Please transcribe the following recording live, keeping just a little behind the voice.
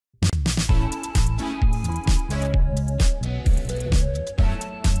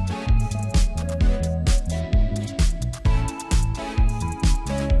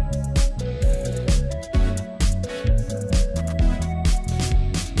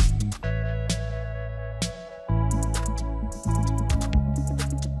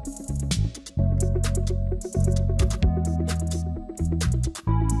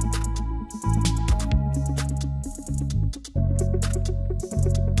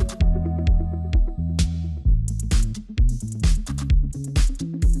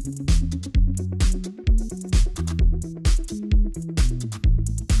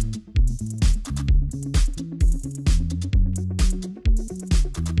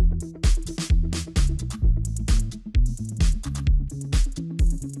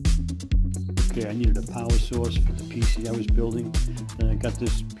okay, I needed a power source for the PC I was building, and I got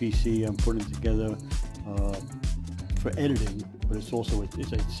this PC. I'm putting it together for editing, but it's also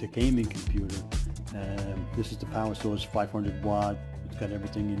it's a gaming computer. This is the power source, 500 watt. It's got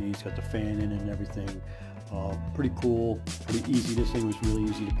everything you need. It's got the fan in it and everything. Pretty cool, pretty easy. This thing was really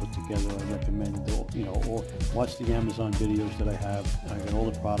easy to put together. I recommend, or watch the Amazon videos that I have. I got all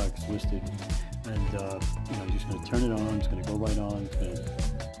the products listed, and you're just going to turn it on. It's going to go right on. It's going to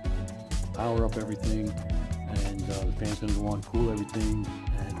power up everything, and the fan's going to go on, cool everything,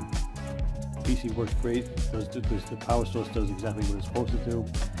 and the PC works great. The power source does exactly what it's supposed to do,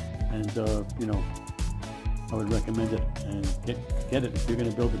 and I would recommend it. And get it if you're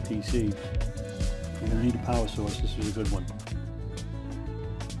going to build a PC. You're going to need a power source. This is a good one.